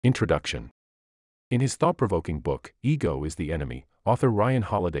Introduction. In his thought-provoking book, Ego is the Enemy, author Ryan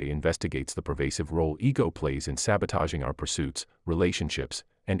Holiday investigates the pervasive role ego plays in sabotaging our pursuits, relationships,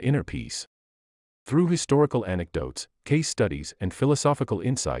 and inner peace. Through historical anecdotes, case studies, and philosophical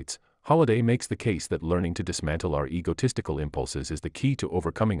insights, Holiday makes the case that learning to dismantle our egotistical impulses is the key to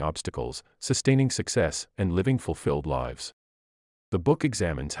overcoming obstacles, sustaining success, and living fulfilled lives. The book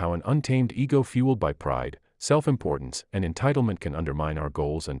examines how an untamed ego fueled by pride, self-importance, and entitlement can undermine our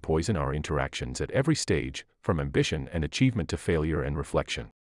goals and poison our interactions at every stage, from ambition and achievement to failure and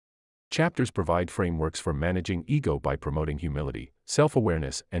reflection. Chapters provide frameworks for managing ego by promoting humility,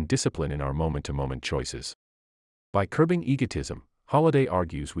 self-awareness, and discipline in our moment-to-moment choices. By curbing egotism, Holiday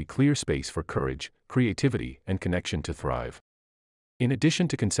argues we clear space for courage, creativity, and connection to thrive. In addition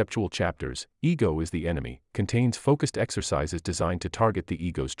to conceptual chapters, Ego is the Enemy contains focused exercises designed to target the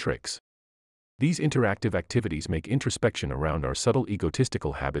ego's tricks. These interactive activities make introspection around our subtle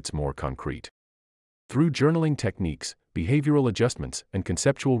egotistical habits more concrete. Through journaling techniques, behavioral adjustments, and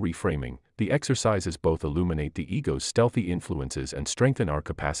conceptual reframing, the exercises both illuminate the ego's stealthy influences and strengthen our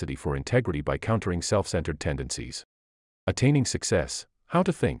capacity for integrity by countering self-centered tendencies. Attaining Success: How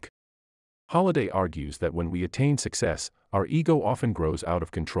to Think. Holiday argues that when we attain success, our ego often grows out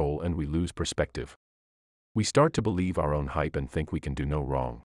of control and we lose perspective. We start to believe our own hype and think we can do no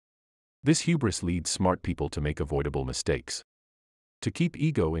wrong. This hubris leads smart people to make avoidable mistakes. To keep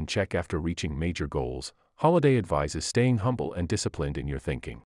ego in check after reaching major goals, Holiday advises staying humble and disciplined in your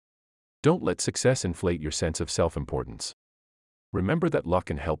thinking. Don't let success inflate your sense of self-importance. Remember that luck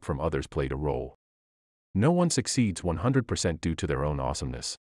and help from others played a role. No one succeeds 100% due to their own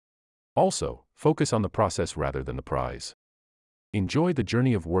awesomeness. Also, focus on the process rather than the prize. Enjoy the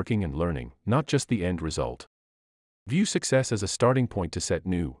journey of working and learning, not just the end result. View success as a starting point to set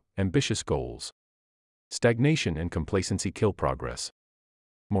new, ambitious goals. Stagnation and complacency kill progress.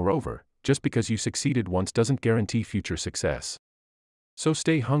 Moreover, just because you succeeded once doesn't guarantee future success. So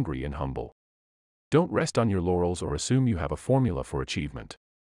stay hungry and humble. Don't rest on your laurels or assume you have a formula for achievement.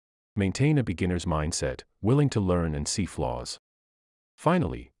 Maintain a beginner's mindset, willing to learn and see flaws.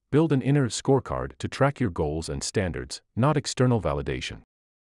 Finally, build an inner scorecard to track your goals and standards, not external validation.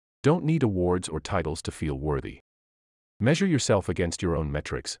 Don't need awards or titles to feel worthy. Measure yourself against your own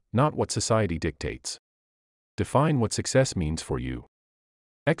metrics, not what society dictates. Define what success means for you.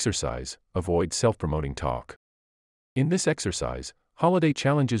 Exercise: Avoid self-promoting talk. In this exercise, Holiday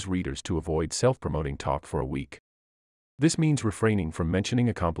challenges readers to avoid self-promoting talk for a week. This means refraining from mentioning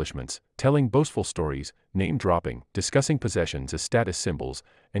accomplishments, telling boastful stories, name-dropping, discussing possessions as status symbols,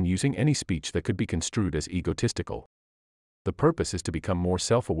 and using any speech that could be construed as egotistical. The purpose is to become more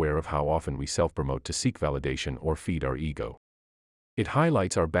self-aware of how often we self-promote to seek validation or feed our ego. It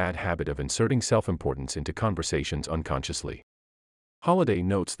highlights our bad habit of inserting self-importance into conversations unconsciously. Holiday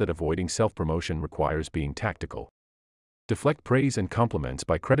notes that avoiding self-promotion requires being tactical. Deflect praise and compliments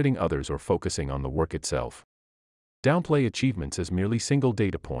by crediting others or focusing on the work itself. Downplay achievements as merely single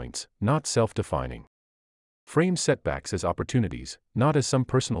data points, not self-defining. Frame setbacks as opportunities, not as some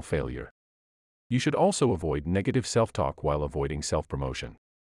personal failure. You should also avoid negative self-talk while avoiding self-promotion.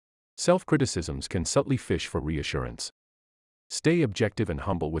 Self-criticisms can subtly fish for reassurance. Stay objective and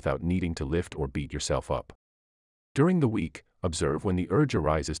humble without needing to lift or beat yourself up. During the week, observe when the urge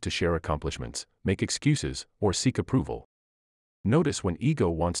arises to share accomplishments, make excuses, or seek approval. Notice when ego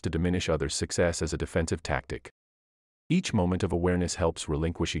wants to diminish others' success as a defensive tactic. Each moment of awareness helps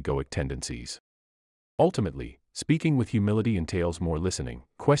relinquish egoic tendencies. Ultimately, speaking with humility entails more listening,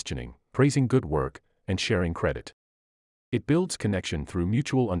 questioning, praising good work, and sharing credit. It builds connection through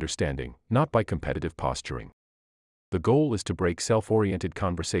mutual understanding, not by competitive posturing. The goal is to break self-oriented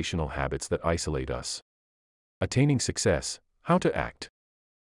conversational habits that isolate us. Attaining Success: How to Act.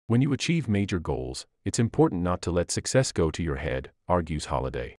 When you achieve major goals, it's important not to let success go to your head, argues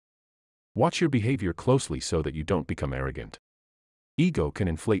Holiday. Watch your behavior closely so that you don't become arrogant. Ego can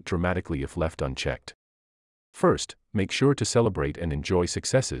inflate dramatically if left unchecked. First, make sure to celebrate and enjoy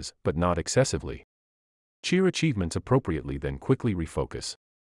successes, but not excessively. Cheer achievements appropriately, then quickly refocus.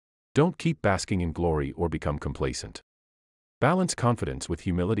 Don't keep basking in glory or become complacent. Balance confidence with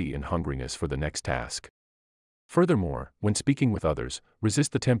humility and hungriness for the next task. Furthermore, when speaking with others,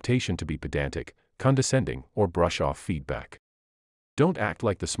 resist the temptation to be pedantic, condescending, or brush off feedback. Don't act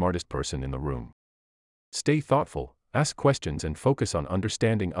like the smartest person in the room. Stay thoughtful, ask questions, and focus on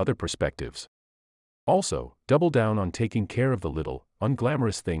understanding other perspectives. Also, double down on taking care of the little,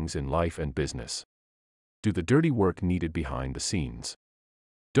 unglamorous things in life and business. Do the dirty work needed behind the scenes.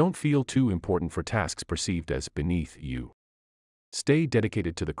 Don't feel too important for tasks perceived as beneath you. Stay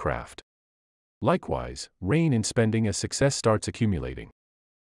dedicated to the craft. Likewise, rein in spending as success starts accumulating.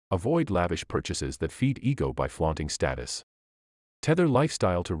 Avoid lavish purchases that feed ego by flaunting status. Tether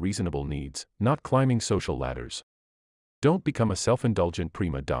lifestyle to reasonable needs, not climbing social ladders. Don't become a self-indulgent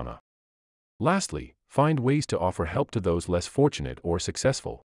prima donna. Lastly, find ways to offer help to those less fortunate or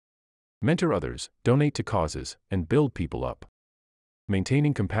successful. Mentor others, donate to causes, and build people up.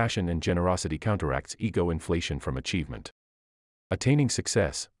 Maintaining compassion and generosity counteracts ego inflation from achievement. Attaining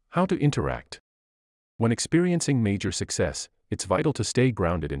success, how to interact. When experiencing major success, it's vital to stay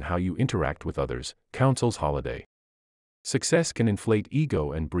grounded in how you interact with others, counsels Holiday. Success can inflate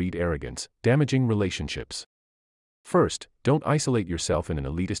ego and breed arrogance, damaging relationships. First, don't isolate yourself in an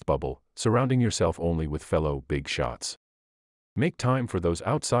elitist bubble, surrounding yourself only with fellow big shots. Make time for those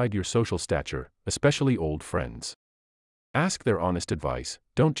outside your social stature, especially old friends. Ask their honest advice,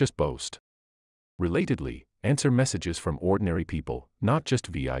 don't just boast. Relatedly, answer messages from ordinary people, not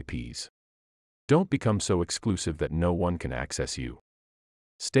just VIPs. Don't become so exclusive that no one can access you.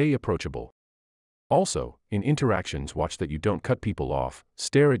 Stay approachable. Also, in interactions, watch that you don't cut people off,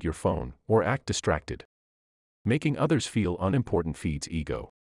 stare at your phone, or act distracted. Making others feel unimportant feeds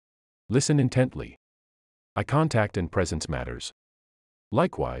ego. Listen intently. Eye contact and presence matters.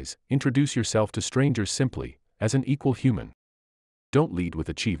 Likewise, introduce yourself to strangers simply, as an equal human. Don't lead with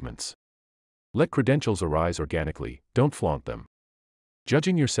achievements. Let credentials arise organically, don't flaunt them.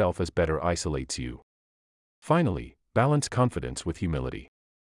 Judging yourself as better isolates you. Finally, balance confidence with humility.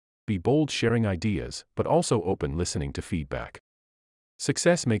 Be bold sharing ideas, but also open listening to feedback.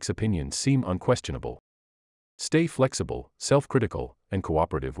 Success makes opinions seem unquestionable. Stay flexible, self-critical, and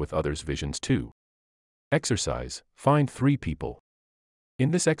cooperative with others' visions too. Exercise, find 3 people.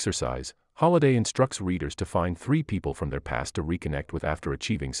 In this exercise, Holiday instructs readers to find 3 people from their past to reconnect with after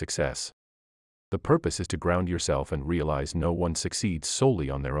achieving success. The purpose is to ground yourself and realize no one succeeds solely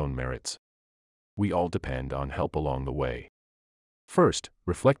on their own merits. We all depend on help along the way. First,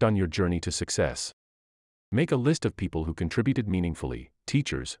 reflect on your journey to success. Make a list of people who contributed meaningfully: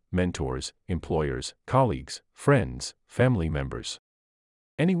 teachers, mentors, employers, colleagues, friends, family members.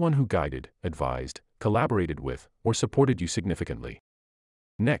 Anyone who guided, advised, collaborated with, or supported you significantly.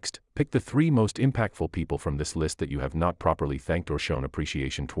 Next, pick the 3 most impactful people from this list that you have not properly thanked or shown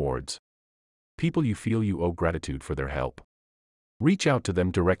appreciation towards. People you feel you owe gratitude for their help. Reach out to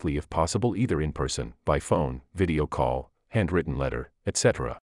them directly if possible, either in person, by phone, video call, handwritten letter,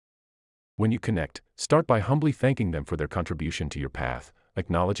 etc. When you connect, start by humbly thanking them for their contribution to your path,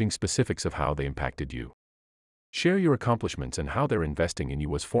 acknowledging specifics of how they impacted you. Share your accomplishments and how their investing in you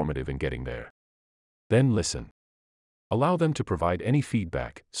was formative in getting there. Then listen. Allow them to provide any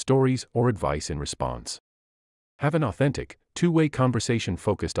feedback, stories, or advice in response. Have an authentic, two-way conversation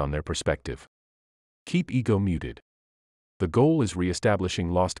focused on their perspective. Keep ego muted. The goal is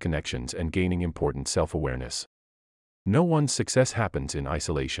re-establishing lost connections and gaining important self-awareness. No one's success happens in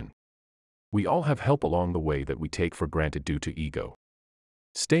isolation. We all have help along the way that we take for granted due to ego.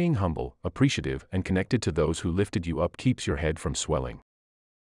 Staying humble, appreciative, and connected to those who lifted you up keeps your head from swelling.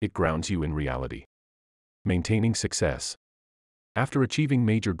 It grounds you in reality. Maintaining success. After achieving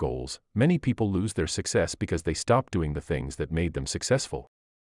major goals, many people lose their success because they stop doing the things that made them successful.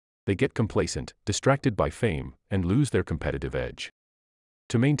 They get complacent, distracted by fame, and lose their competitive edge.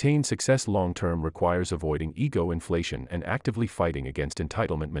 To maintain success long-term requires avoiding ego inflation and actively fighting against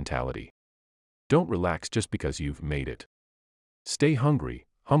entitlement mentality. Don't relax just because you've made it. Stay hungry,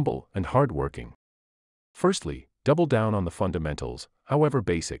 humble, and hardworking. Firstly, double down on the fundamentals, however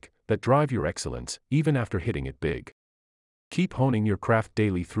basic, that drive your excellence, even after hitting it big. Keep honing your craft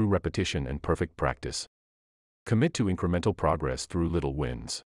daily through repetition and perfect practice. Commit to incremental progress through little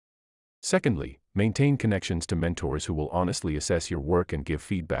wins. Secondly, maintain connections to mentors who will honestly assess your work and give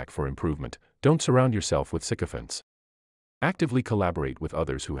feedback for improvement. Don't surround yourself with sycophants. Actively collaborate with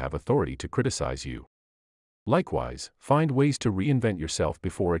others who have authority to criticize you. Likewise, find ways to reinvent yourself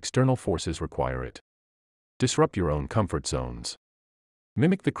before external forces require it. Disrupt your own comfort zones.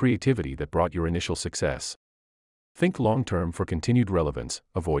 Mimic the creativity that brought your initial success. Think long-term for continued relevance,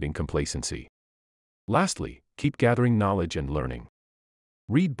 avoiding complacency. Lastly, keep gathering knowledge and learning.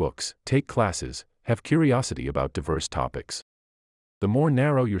 Read books, take classes, have curiosity about diverse topics. The more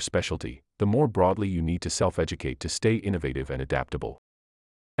narrow your specialty, the more broadly you need to self-educate to stay innovative and adaptable.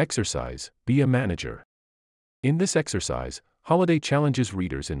 Exercise, be a manager. In this exercise, Holiday challenges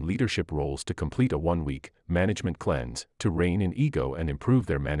readers in leadership roles to complete a 1-week management cleanse to rein in ego and improve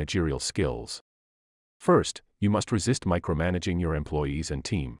their managerial skills. First, you must resist micromanaging your employees and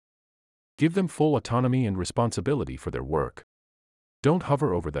team. Give them full autonomy and responsibility for their work. Don't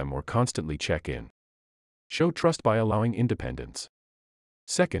hover over them or constantly check in. Show trust by allowing independence.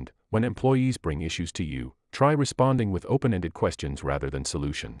 Second, when employees bring issues to you, try responding with open-ended questions rather than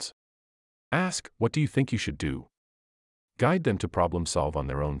solutions. Ask, "What do you think you should do?" Guide them to problem solve on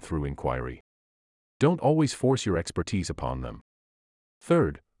their own through inquiry. Don't always force your expertise upon them.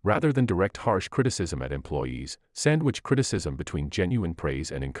 Third, rather than direct harsh criticism at employees, sandwich criticism between genuine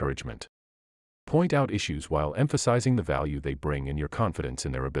praise and encouragement. Point out issues while emphasizing the value they bring and your confidence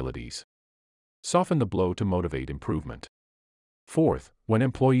in their abilities. Soften the blow to motivate improvement. Fourth, when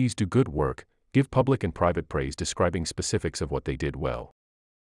employees do good work, give public and private praise describing specifics of what they did well.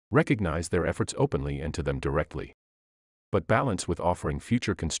 Recognize their efforts openly and to them directly. But balance with offering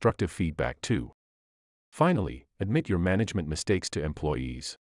future constructive feedback too. Finally, admit your management mistakes to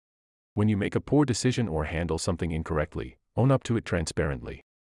employees. When you make a poor decision or handle something incorrectly, own up to it transparently.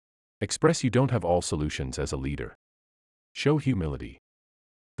 Express you don't have all solutions as a leader. Show humility.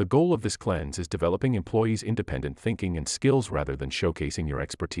 The goal of this cleanse is developing employees' independent thinking and skills rather than showcasing your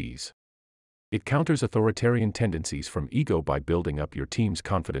expertise. It counters authoritarian tendencies from ego by building up your team's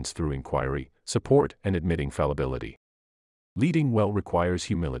confidence through inquiry, support, and admitting fallibility. Leading well requires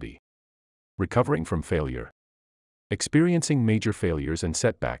humility. Recovering from failure. Experiencing major failures and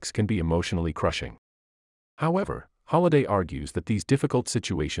setbacks can be emotionally crushing. However, Holliday argues that these difficult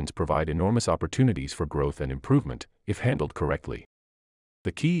situations provide enormous opportunities for growth and improvement, if handled correctly.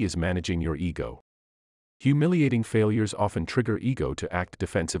 The key is managing your ego. Humiliating failures often trigger ego to act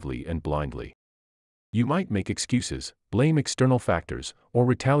defensively and blindly. You might make excuses, blame external factors, or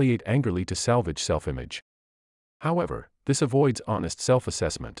retaliate angrily to salvage self-image. However, this avoids honest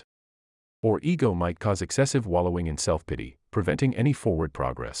self-assessment. Or ego might cause excessive wallowing in self-pity, preventing any forward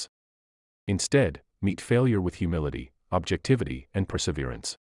progress. Instead, meet failure with humility, objectivity, and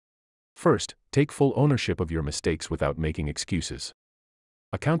perseverance. First, take full ownership of your mistakes without making excuses.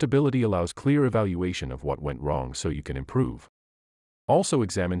 Accountability allows clear evaluation of what went wrong so you can improve. Also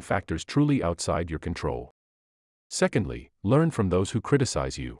examine factors truly outside your control. Secondly, learn from those who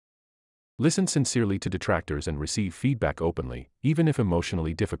criticize you. Listen sincerely to detractors and receive feedback openly, even if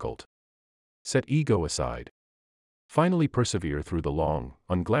emotionally difficult. Set ego aside. Finally, persevere through the long,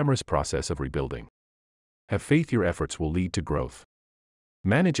 unglamorous process of rebuilding. Have faith your efforts will lead to growth.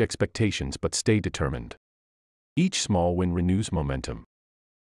 Manage expectations but stay determined. Each small win renews momentum.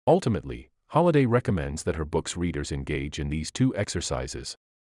 Ultimately, Holliday recommends that her book's readers engage in these two exercises.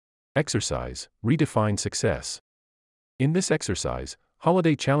 Exercise, redefine success. In this exercise,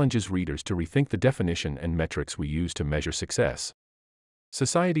 Holliday challenges readers to rethink the definition and metrics we use to measure success.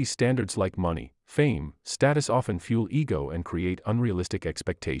 Society's standards like money, fame, status often fuel ego and create unrealistic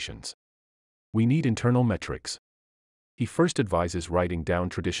expectations. We need internal metrics. He first advises writing down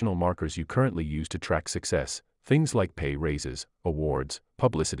traditional markers you currently use to track success, things like pay raises, awards,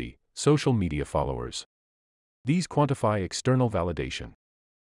 publicity, social media followers. These quantify external validation.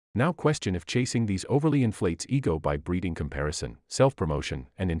 Now question if chasing these overly inflates ego by breeding comparison, self-promotion,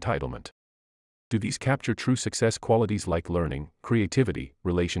 and entitlement. Do these capture true success qualities like learning, creativity,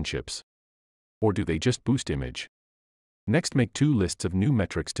 relationships? Or do they just boost image? Next, make 2 lists of new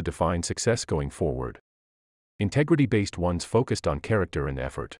metrics to define success going forward. Integrity-based ones focused on character and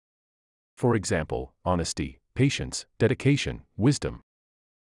effort. For example, honesty, patience, dedication, wisdom.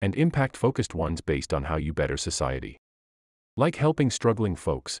 And impact-focused ones based on how you better society. Like helping struggling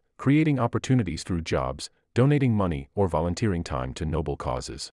folks, creating opportunities through jobs, donating money, or volunteering time to noble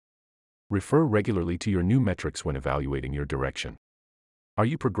causes. Refer regularly to your new metrics when evaluating your direction. Are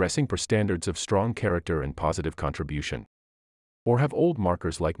you progressing per standards of strong character and positive contribution? Or have old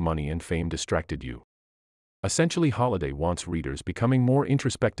markers like money and fame distracted you? Essentially, Holliday wants readers becoming more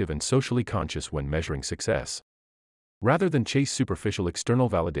introspective and socially conscious when measuring success. Rather than chase superficial external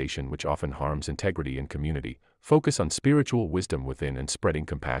validation which often harms integrity and community, focus on spiritual wisdom within and spreading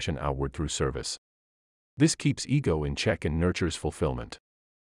compassion outward through service. This keeps ego in check and nurtures fulfillment.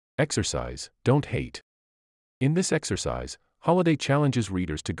 Exercise, don't hate. In this exercise, Holliday challenges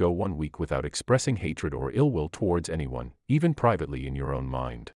readers to go 1 week without expressing hatred or ill will towards anyone, even privately in your own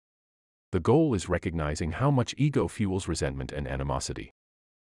mind. The goal is recognizing how much ego fuels resentment and animosity.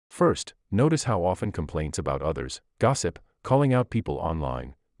 First, notice how often complaints about others, gossip, calling out people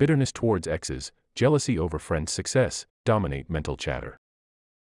online, bitterness towards exes, jealousy over friends' success, dominate mental chatter.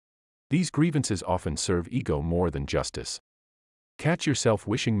 These grievances often serve ego more than justice. Catch yourself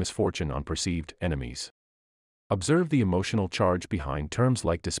wishing misfortune on perceived enemies. Observe the emotional charge behind terms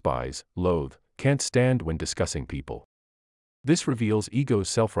like despise, loathe, can't stand when discussing people. This reveals ego's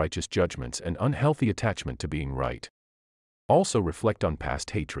self-righteous judgments and unhealthy attachment to being right. Also reflect on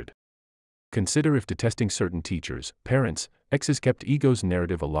past hatred. Consider if detesting certain teachers, parents, exes kept ego's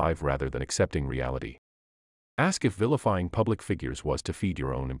narrative alive rather than accepting reality. Ask if vilifying public figures was to feed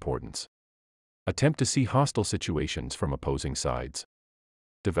your own importance. Attempt to see hostile situations from opposing sides.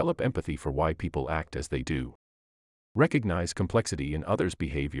 Develop empathy for why people act as they do. Recognize complexity in others'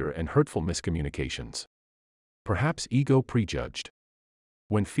 behavior and hurtful miscommunications. Perhaps ego prejudged.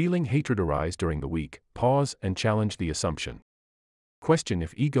 When feeling hatred arise during the week, pause and challenge the assumption. Question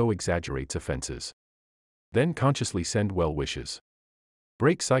if ego exaggerates offenses. Then consciously send well wishes.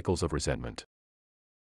 Break cycles of resentment.